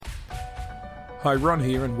Hi, Ron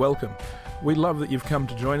here and welcome. We love that you've come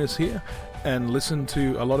to join us here and listen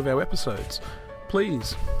to a lot of our episodes.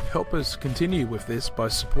 Please help us continue with this by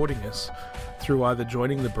supporting us through either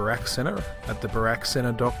joining the Barak Center at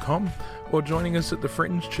thebarakcenter.com or joining us at the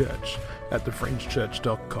Fringe Church at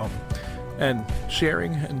thefringechurch.com and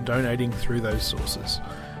sharing and donating through those sources.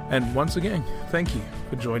 And once again, thank you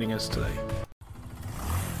for joining us today.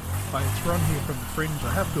 Hi, it's Ron here from the Fringe.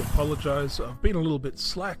 I have to apologise. I've been a little bit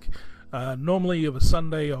slack. Normally of a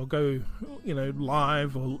Sunday I'll go,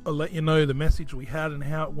 live or I'll let you know the message we had and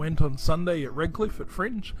how it went on Sunday at Redcliffe at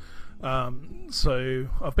Fringe. So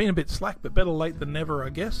I've been a bit slack, but better late than never, I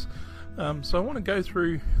guess. So I want to go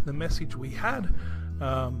through the message we had,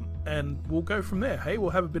 and we'll go from there. Hey, we'll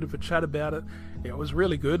have a bit of a chat about it. It was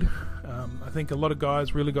really good. I think a lot of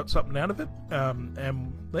guys really got something out of it.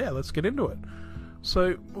 And yeah, let's get into it.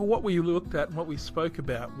 So what we looked at and what we spoke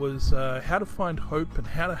about was how to find hope and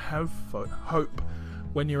how to have hope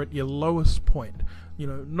when you're at your lowest point.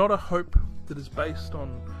 Not a hope that is based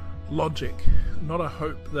on logic, not a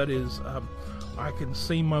hope that is, I can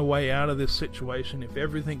see my way out of this situation. If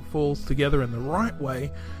everything falls together in the right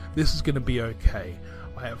way, this is going to be okay.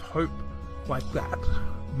 I have hope like that.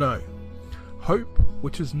 No. Hope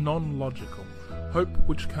which is non-logical. Hope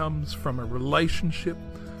which comes from a relationship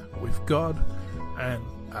with God and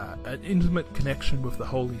an intimate connection with the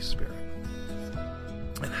Holy Spirit,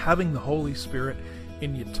 and having the Holy Spirit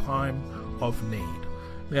in your time of need.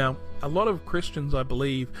 Now, a lot of Christians, I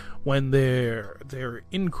believe, when they're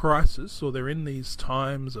in crisis or they're in these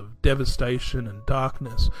times of devastation and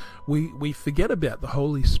darkness, we forget about the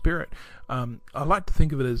Holy Spirit. I like to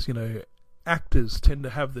think of it as, actors tend to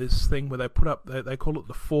have this thing where they put up, they call it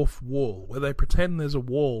the fourth wall, where they pretend there's a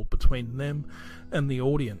wall between them and the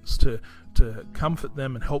audience to comfort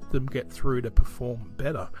them and help them get through to perform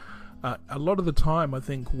better. A lot of the time, I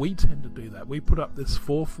think we tend to do that. We put up this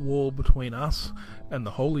fourth wall between us and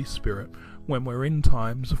the Holy Spirit when we're in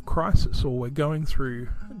times of crisis or we're going through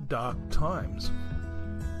dark times.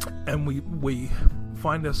 And we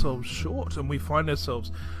find ourselves short, and we find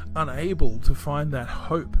ourselves unable to find that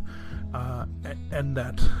hope and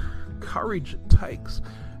that courage it takes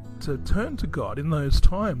to turn to God in those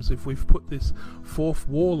times if we've put this fourth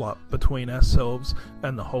wall up between ourselves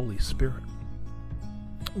and the Holy Spirit.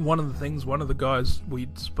 One of the guys we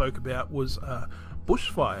spoke about was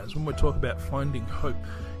bushfires. When we talk about finding hope,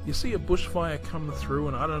 you see a bushfire come through,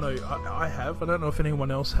 and I don't know, I don't know if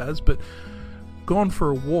anyone else has, but gone for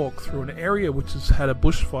a walk through an area which has had a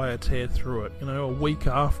bushfire tear through it, a week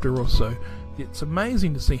after or so. It's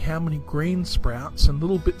amazing to see how many green sprouts and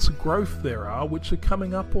little bits of growth there are which are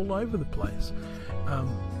coming up all over the place.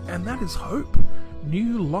 And that is hope.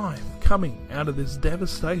 New life coming out of this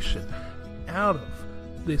devastation, out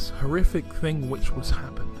of this horrific thing which was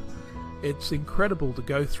happened. It's incredible to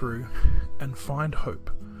go through and find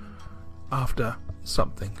hope after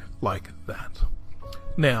something like that.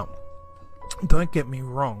 Now, don't get me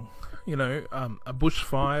wrong. A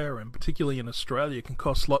bushfire, and particularly in Australia, can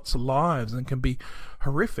cost lots of lives and can be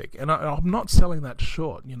horrific. And I'm not selling that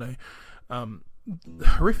short.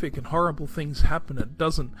 Horrific and horrible things happen. It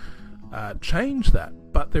doesn't change that.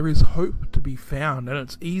 But there is hope to be found, and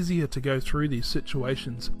it's easier to go through these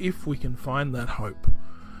situations if we can find that hope.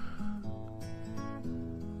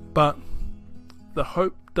 But the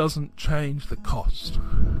hope doesn't change the cost.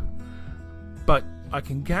 But I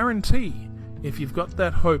can guarantee, if you've got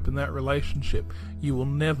that hope and that relationship, you will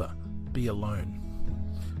never be alone.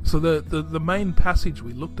 So the main passage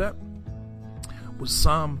we looked at was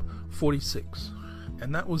Psalm 46,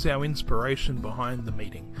 and that was our inspiration behind the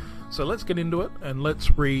meeting. So let's get into it and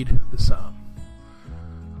let's read the psalm.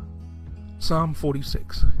 Psalm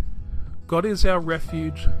 46. God is our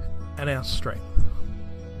refuge and our strength,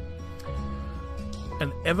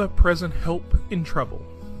 an ever-present help in trouble.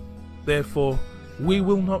 Therefore we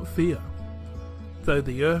will not fear, though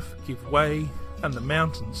the earth give way and the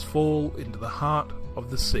mountains fall into the heart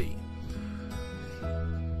of the sea.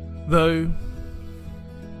 Though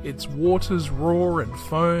its waters roar and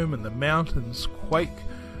foam and the mountains quake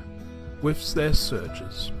with their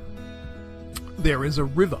surges, there is a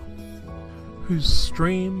river whose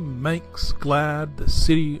stream makes glad the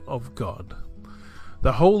city of God,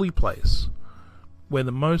 the holy place where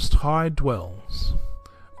the Most High dwells.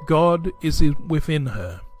 God is within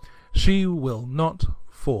her. She will not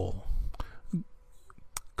fall.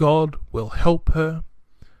 God will help her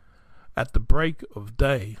at the break of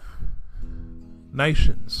day.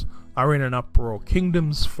 Nations are in an uproar,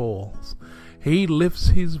 kingdoms fall. He lifts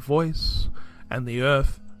his voice, and the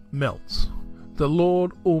earth melts. The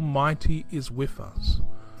Lord Almighty is with us.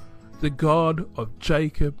 The God of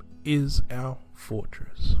Jacob is our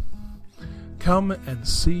fortress. Come and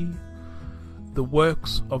see the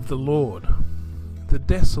works of the Lord, the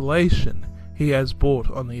desolation he has brought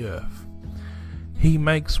on the earth. He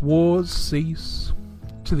makes wars cease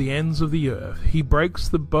to the ends of the earth. He breaks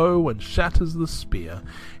the bow and shatters the spear.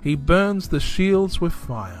 He burns the shields with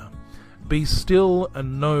fire. Be still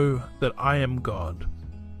and know that I am God.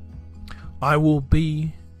 I will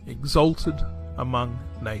be exalted among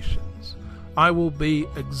nations. I will be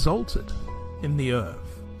exalted in the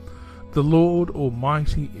earth. The Lord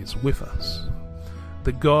Almighty is with us.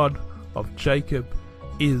 The God of Jacob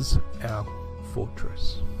is our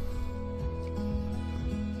fortress.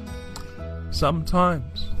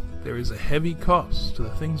 Sometimes there is a heavy cost to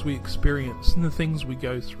the things we experience and the things we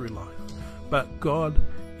go through life, but God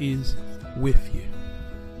is with you.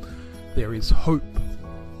 There is hope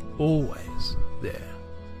always there.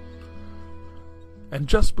 And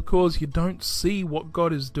just because you don't see what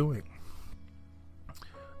God is doing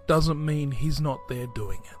doesn't mean he's not there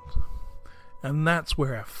doing it. And that's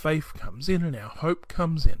where our faith comes in and our hope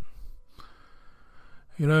comes in.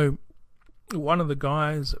 You know, one of the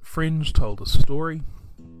guys at Fringe told a story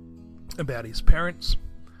about his parents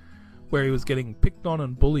where he was getting picked on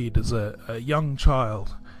and bullied as a young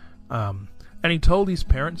child. And he told his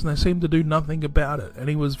parents and they seemed to do nothing about it. And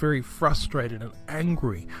he was very frustrated and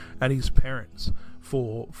angry at his parents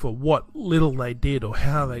for what little they did or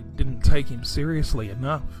how they didn't take him seriously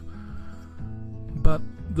enough. But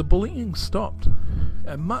the bullying stopped.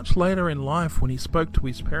 And much later in life, when he spoke to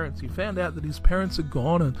his parents, he found out that his parents had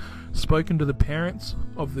gone and spoken to the parents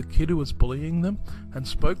of the kid who was bullying them, and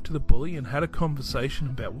spoke to the bully and had a conversation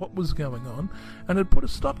about what was going on, and had put a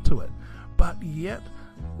stop to it. But yet,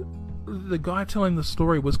 the guy telling the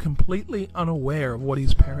story was completely unaware of what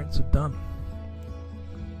his parents had done.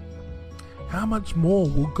 How much more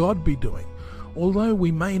will God be doing? Although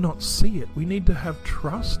we may not see it, we need to have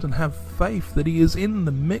trust and have faith that he is in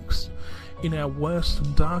the mix in our worst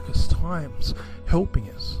and darkest times, helping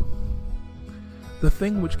us. The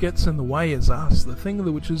thing which gets in the way is us. The thing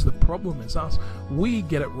which is the problem is us. We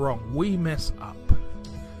get it wrong. We mess up.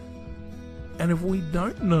 And if we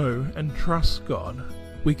don't know and trust God,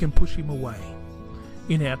 we can push him away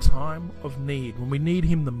in our time of need, when we need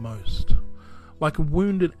him the most. Like a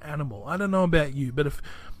wounded animal. I don't know about you, but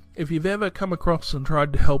if you've ever come across and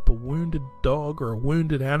tried to help a wounded dog or a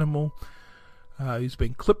wounded animal who's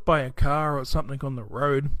been clipped by a car or something on the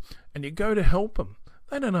road, and you go to help them,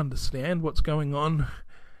 they don't understand what's going on.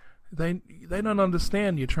 They don't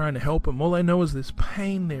understand you're trying to help them. All they know is this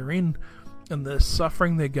pain they're in and the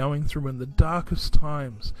suffering they're going through in the darkest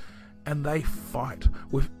times, and they fight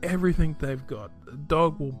with everything they've got. The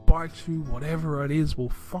dog will bite you, whatever it is, will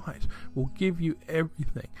fight, will give you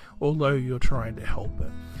everything, although you're trying to help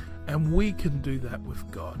it. And we can do that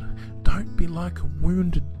with God. Don't be like a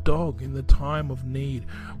wounded dog in the time of need,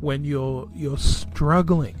 when you're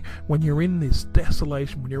struggling, when you're in this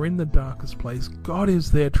desolation, when you're in the darkest place. God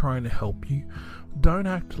is there trying to help you. Don't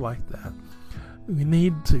act like that. We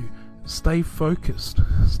need to stay focused,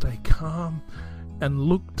 stay calm, and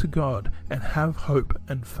look to God and have hope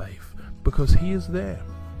and faith, because he is there.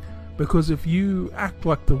 Because if you act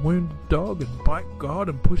like the wounded dog and bite God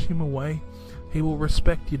and push him away, he will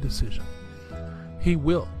respect your decision. He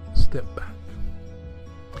will step back.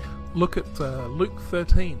 Look at Luke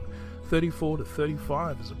 13, 34 to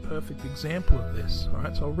 35 is a perfect example of this.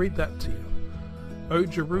 Alright, so I'll read that to you. O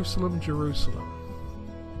Jerusalem, Jerusalem,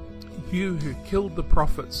 you who killed the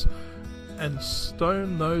prophets and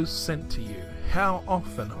stoned those sent to you, how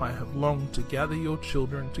often I have longed to gather your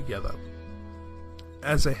children together,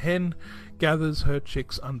 as a hen gathers her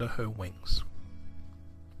chicks under her wings.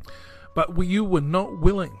 But you were not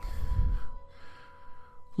willing.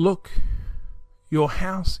 Look, your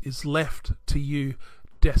house is left to you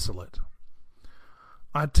desolate.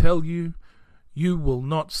 I tell you, you will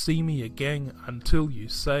not see me again until you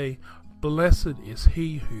say, Blessed is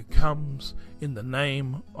he who comes in the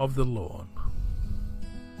name of the Lord.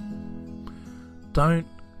 Don't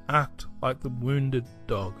act like the wounded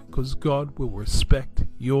dog, because God will respect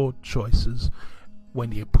your choices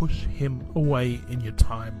when you push him away in your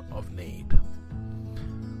time of need.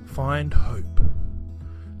 Find hope.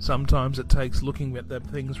 Sometimes it takes looking at the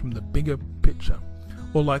things from the bigger picture,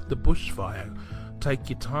 or like the bushfire.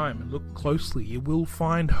 Take your time and look closely. You will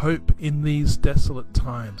find hope in these desolate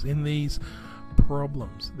times, in these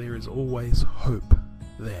problems. There is always hope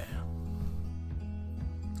there.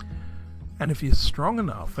 And if you're strong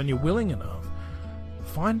enough and you're willing enough,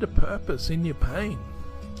 find a purpose in your pain.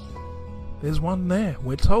 There's one there.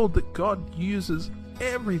 We're told that God uses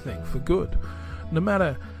everything for good. No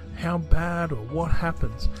matter how bad or what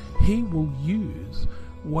happens, He will use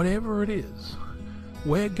whatever it is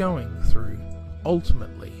we're going through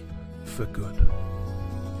ultimately for good.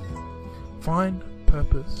 Find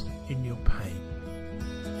purpose in your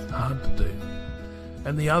pain. Hard to do.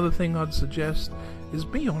 And the other thing I'd suggest is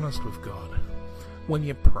be honest with God when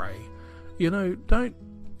you pray.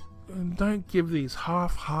 Don't give these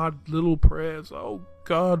half-hearted little prayers. Oh,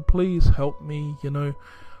 God, please help me.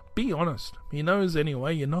 Be honest. He knows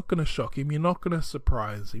anyway. You're not going to shock Him. You're not going to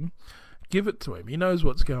surprise Him. Give it to Him. He knows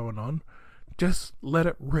what's going on. Just let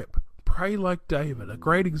it rip. Pray like David. A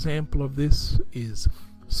great example of this is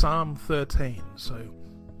Psalm 13. So,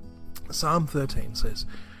 Psalm 13 says,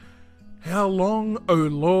 "How long, O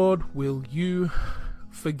Lord, will you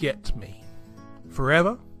forget me?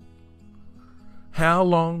 Forever? How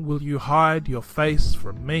long will you hide your face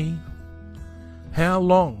from me? How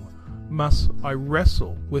long must I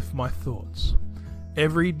wrestle with my thoughts?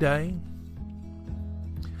 Every day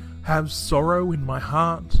have sorrow in my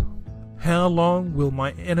heart? How long will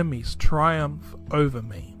my enemies triumph over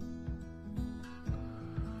me?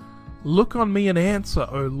 Look on me and answer,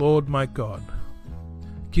 O Lord my God.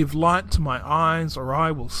 Give light to my eyes, or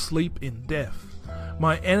I will sleep in death.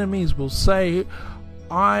 My enemies will say,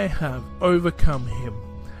 I have overcome him,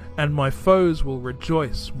 and my foes will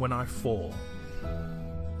rejoice when I fall."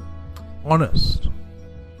 Honest.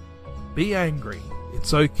 Be angry.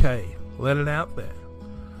 It's okay. Let it out there.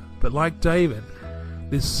 But like David,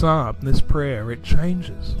 this psalm, this prayer, it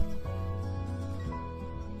changes.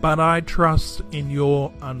 "But I trust in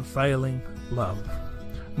your unfailing love.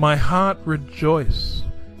 My heart rejoices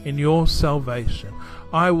in your salvation.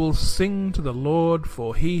 I will sing to the Lord,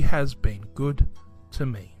 for he has been good to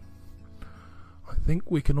me." I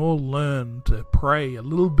think we can all learn to pray a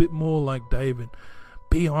little bit more like David.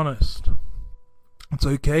 Be honest. It's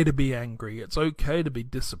okay to be angry. It's okay to be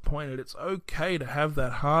disappointed. It's okay to have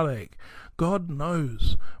that heartache. God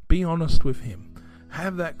knows. Be honest with Him.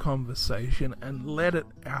 Have that conversation and let it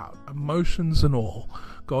out, emotions and all.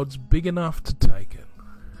 God's big enough to take it.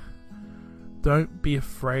 Don't be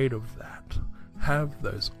afraid of that. Have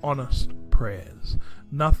those honest prayers.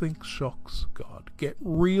 Nothing shocks God. Get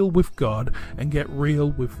real with God and get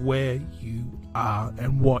real with where you are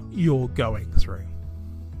and what you're going through.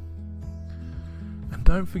 And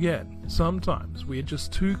don't forget, sometimes we are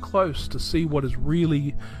just too close to see what is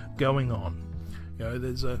really going on.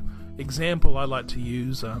 There's a example I like to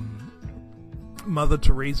use. Mother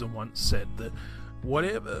Teresa once said that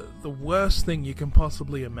whatever the worst thing you can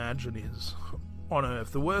possibly imagine is on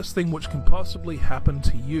earth, the worst thing which can possibly happen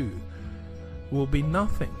to you will be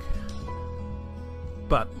nothing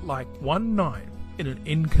but like one night in an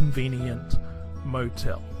inconvenient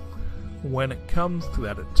motel. When it comes to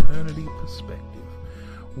that eternity perspective,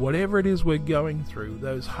 whatever it is we're going through,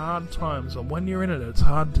 those hard times, and when you're in it, it's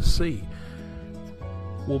hard to see,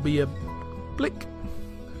 will be a blick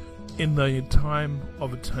in the time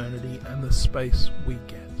of eternity and the space we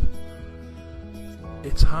get.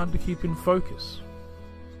 It's hard to keep in focus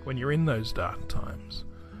when you're in those dark times.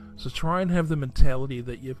 So try and have the mentality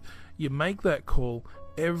that you make that call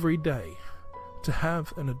every day to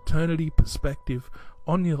have an eternity perspective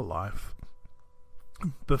on your life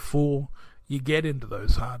before you get into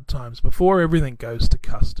those hard times, before everything goes to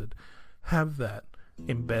custard. Have that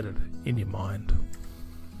embedded in your mind.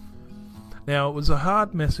 Now, it was a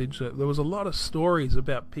hard message. There was a lot of stories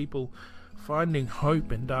about people finding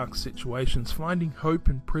hope in dark situations, finding hope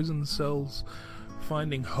in prison cells,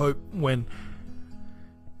 finding hope when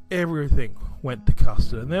everything went to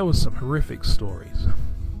custard. And there were some horrific stories.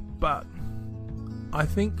 But I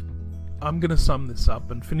think I'm going to sum this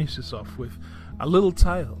up and finish this off with a little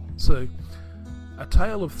tale. So, a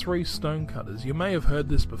tale of 3 stonecutters. You may have heard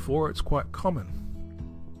this before. It's quite common.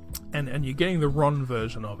 And you're getting the Ron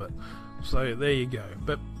version of it. So there you go.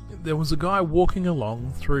 But there was a guy walking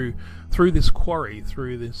along through this quarry,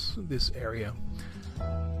 through this area,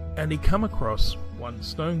 and he come across one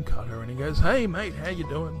stonecutter, and he goes, "Hey mate, how you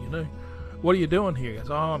doing? What are you doing here?" He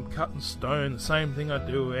goes, "Oh, I'm cutting stone, the same thing I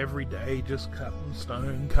do every day, just cutting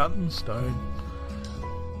stone.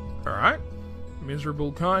 Alright,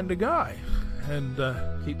 miserable kind of guy.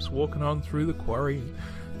 And keeps walking on through the quarry,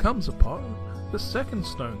 comes upon the second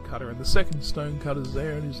stonecutter, and the second stonecutter's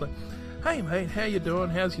there, and he's like, "Hey mate, how you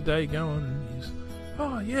doing? How's your day going?" And he's,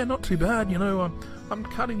 "Oh yeah, not too bad. I'm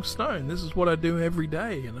cutting stone. This is what I do every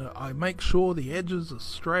day, and I make sure the edges are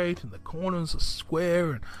straight and the corners are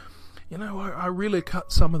square, and I really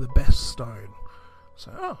cut some of the best stone."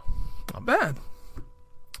 So, oh, not bad.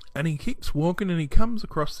 And he keeps walking, and he comes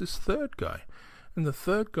across this third guy, and the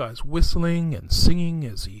third guy's whistling and singing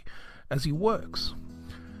as he works.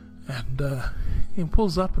 And he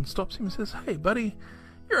pulls up and stops him and says, "Hey, buddy,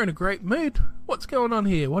 you're in a great mood. What's going on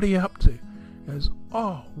here? What are you up to?" He goes,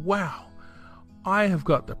 "Oh, wow. I have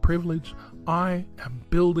got the privilege. I am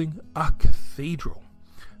building a cathedral.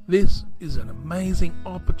 This is an amazing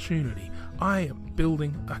opportunity. I am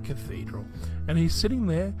building a cathedral." And he's sitting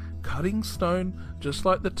there cutting stone just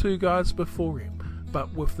like the two guys before him,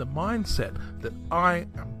 but with the mindset that I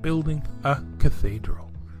am building a cathedral.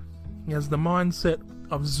 He has the mindset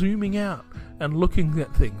of zooming out and looking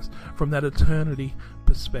at things from that eternity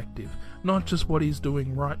perspective. Not just what he's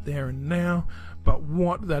doing right there and now, but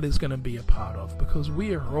what that is going to be a part of. Because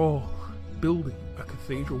we are all building a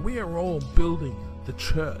cathedral. We are all building the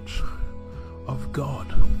church of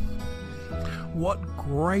God. What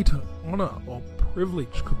greater honor or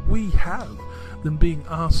privilege could we have than being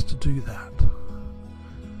asked to do that?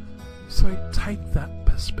 So take that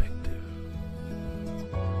perspective.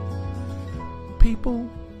 People,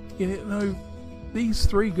 these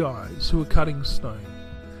three guys who are cutting stone,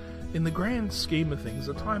 in the grand scheme of things,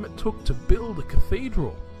 the time it took to build a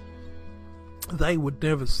cathedral, they would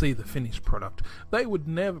never see the finished product. They would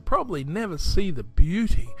probably never see the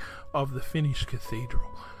beauty of the finished cathedral.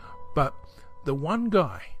 But the one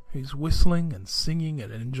guy who's whistling and singing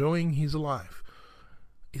and enjoying his life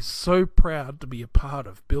is so proud to be a part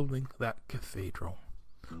of building that cathedral.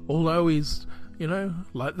 Although he's,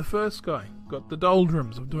 like the first guy, got the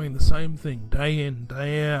doldrums of doing the same thing day in,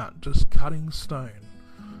 day out, just cutting stone.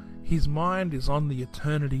 His mind is on the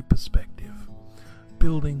eternity perspective,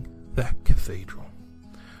 building that cathedral.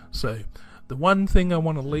 So, the one thing I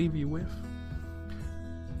want to leave you with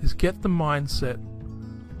is get the mindset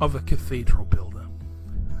of a cathedral builder,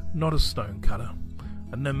 not a stone cutter.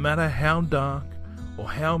 And no matter how dark or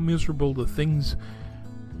how miserable the things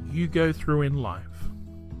you go through in life,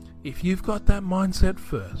 if you've got that mindset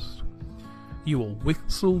first, you will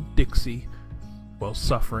whistle Dixie while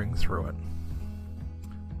suffering through it.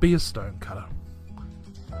 Be a stone cutter.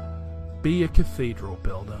 Be a cathedral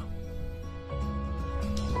builder.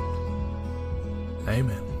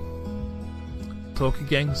 Amen. Talk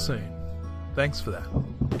again soon. Thanks for that.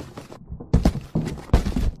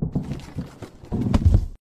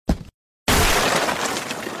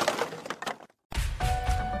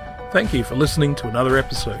 Thank you for listening to another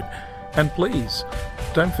episode. And please,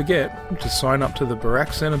 don't forget to sign up to the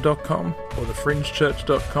BarakCenter.com or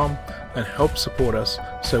thefringechurch.com and help support us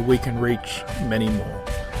so we can reach many more.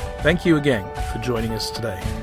 Thank you again for joining us today.